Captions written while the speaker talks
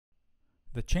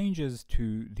The changes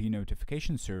to the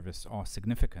notification service are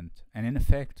significant, and in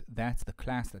effect, that's the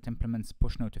class that implements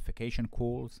push notification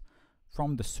calls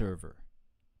from the server.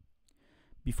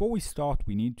 Before we start,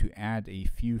 we need to add a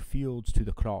few fields to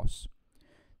the class.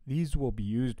 These will be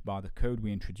used by the code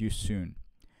we introduce soon.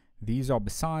 These are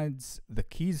besides the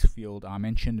keys field I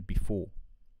mentioned before.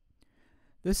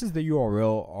 This is the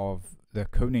URL of the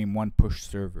codename 1 push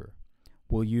server.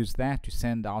 We'll use that to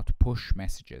send out push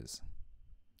messages.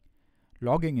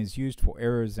 Logging is used for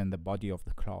errors in the body of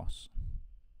the class.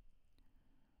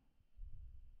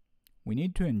 We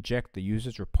need to inject the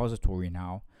user's repository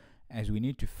now, as we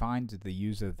need to find the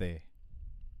user there.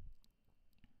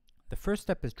 The first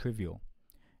step is trivial.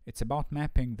 It's about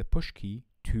mapping the push key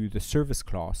to the service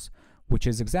class, which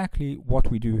is exactly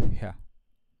what we do here.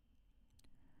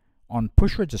 On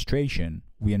push registration,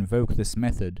 we invoke this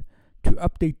method to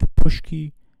update the push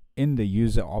key in the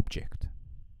user object.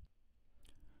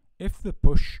 If the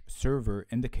push server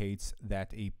indicates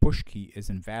that a push key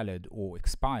is invalid or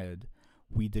expired,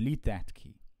 we delete that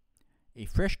key. A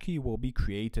fresh key will be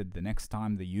created the next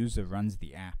time the user runs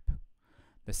the app.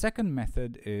 The second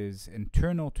method is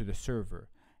internal to the server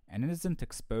and it isn't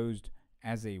exposed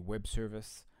as a web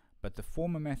service, but the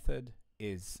former method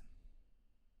is.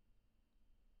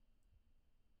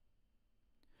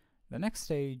 The next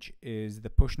stage is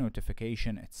the push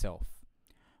notification itself.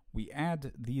 We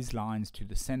add these lines to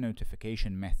the send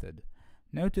notification method.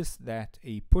 Notice that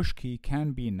a push key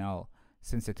can be null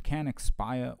since it can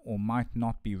expire or might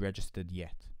not be registered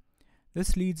yet.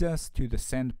 This leads us to the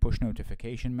send push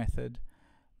notification method,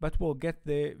 but we'll get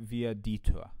there via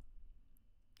detour.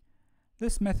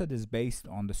 This method is based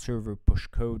on the server push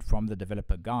code from the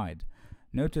developer guide.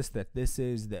 Notice that this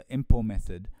is the impl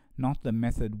method, not the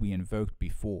method we invoked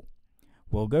before.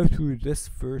 We'll go through this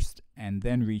first and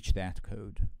then reach that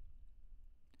code.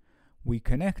 We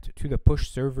connect to the push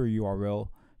server URL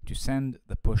to send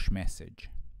the push message.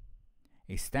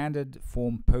 A standard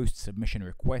form post submission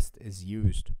request is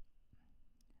used.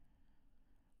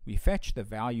 We fetch the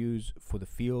values for the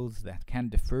fields that can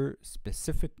differ,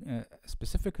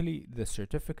 specifically the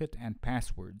certificate and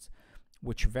passwords,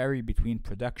 which vary between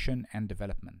production and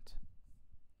development.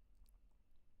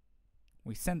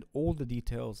 We send all the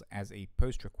details as a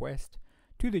post request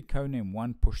to the codename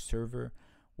 1 push server,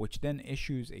 which then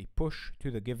issues a push to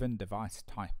the given device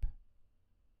type.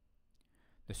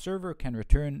 The server can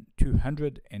return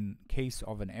 200 in case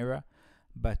of an error,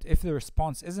 but if the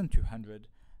response isn't 200,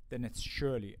 then it's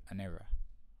surely an error.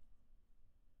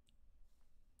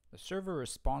 The server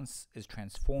response is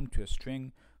transformed to a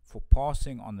string for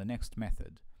passing on the next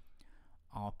method.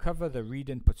 I'll cover the read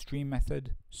input stream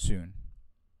method soon.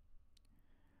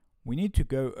 We need to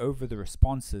go over the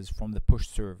responses from the push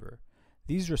server.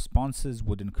 These responses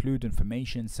would include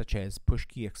information such as push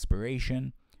key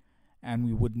expiration, and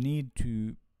we would need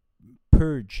to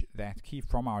purge that key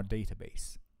from our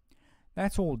database.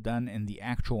 That's all done in the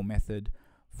actual method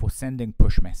for sending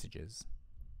push messages.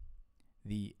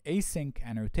 The async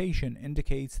annotation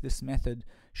indicates this method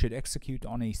should execute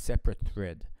on a separate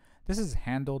thread. This is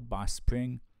handled by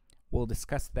Spring. We'll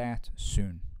discuss that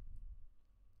soon.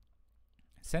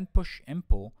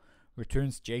 SendPushImpl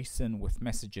returns JSON with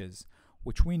messages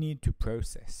which we need to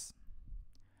process.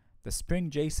 The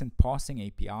Spring JSON parsing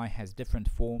API has different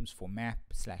forms for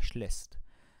map/list,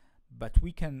 but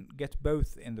we can get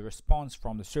both in the response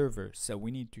from the server, so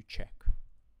we need to check.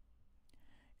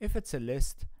 If it's a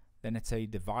list, then it's a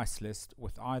device list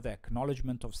with either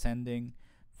acknowledgement of sending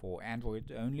for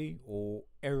Android only or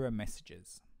error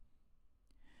messages.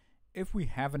 If we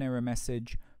have an error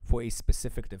message for a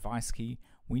specific device key,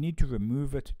 we need to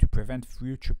remove it to prevent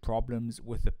future problems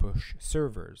with the push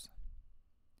servers.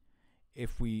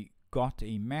 If we got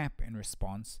a map in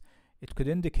response, it could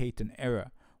indicate an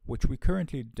error, which we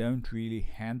currently don't really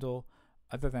handle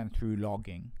other than through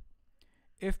logging.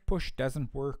 If push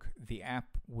doesn't work, the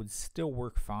app would still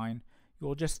work fine.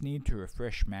 You'll just need to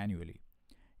refresh manually.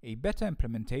 A better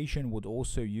implementation would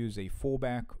also use a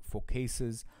fallback for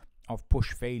cases of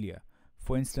push failure,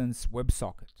 for instance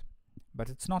WebSocket, but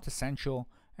it's not essential,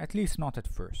 at least not at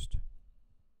first.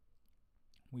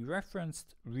 We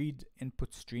referenced read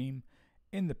input stream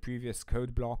in the previous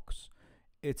code blocks.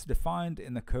 It's defined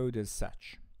in the code as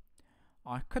such.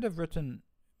 I could have written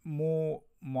more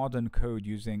modern code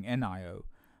using NIO,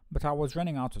 but I was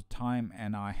running out of time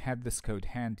and I had this code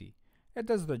handy. It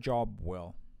does the job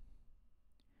well.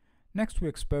 Next, we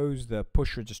expose the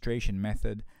push registration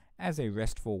method as a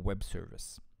RESTful web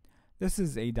service. This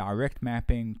is a direct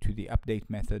mapping to the update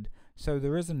method, so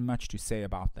there isn't much to say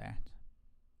about that.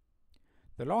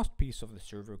 The last piece of the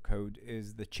server code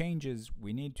is the changes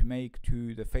we need to make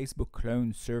to the Facebook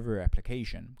clone server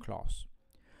application class.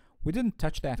 We didn't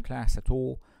touch that class at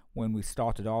all when we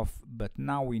started off, but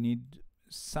now we need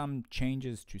some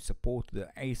changes to support the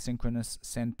asynchronous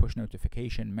send push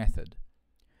notification method.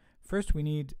 First, we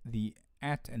need the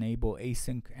 @enable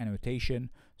async annotation,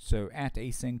 so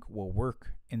 @async will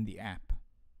work in the app.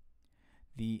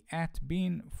 The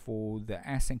 @bean for the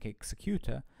async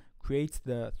executor creates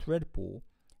the thread pool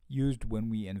used when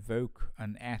we invoke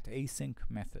an @async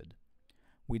method.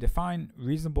 We define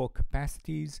reasonable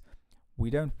capacities. We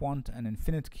don't want an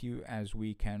infinite queue as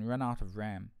we can run out of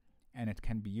RAM, and it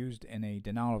can be used in a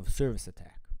denial of service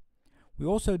attack. We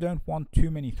also don't want too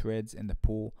many threads in the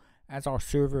pool, as our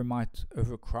server might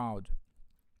overcrowd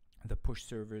the push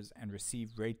servers and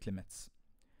receive rate limits.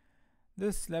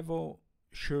 This level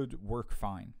should work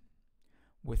fine.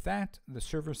 With that, the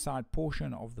server-side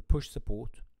portion of the push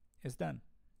support is done.